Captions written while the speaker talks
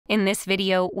In this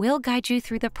video, we'll guide you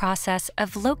through the process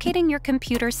of locating your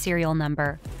computer's serial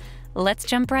number. Let's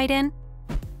jump right in.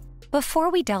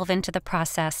 Before we delve into the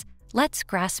process, let's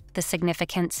grasp the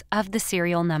significance of the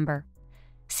serial number.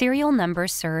 Serial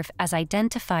numbers serve as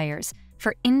identifiers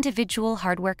for individual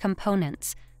hardware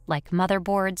components like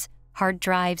motherboards, hard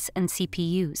drives, and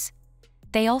CPUs.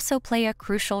 They also play a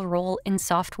crucial role in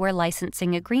software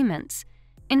licensing agreements,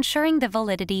 ensuring the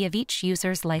validity of each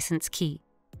user's license key.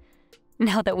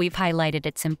 Now that we've highlighted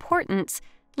its importance,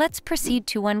 let's proceed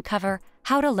to uncover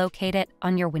how to locate it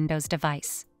on your Windows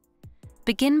device.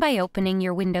 Begin by opening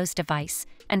your Windows device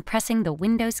and pressing the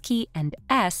Windows key and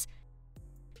S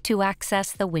to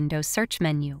access the Windows search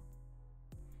menu.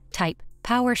 Type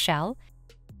PowerShell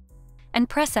and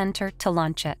press Enter to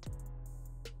launch it.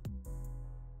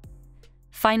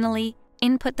 Finally,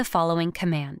 input the following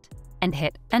command and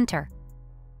hit Enter.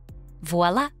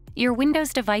 Voila! Your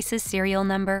Windows device's serial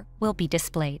number will be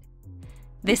displayed.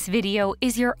 This video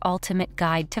is your ultimate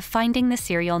guide to finding the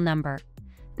serial number.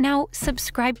 Now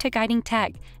subscribe to Guiding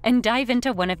Tech and dive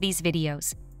into one of these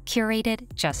videos,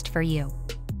 curated just for you.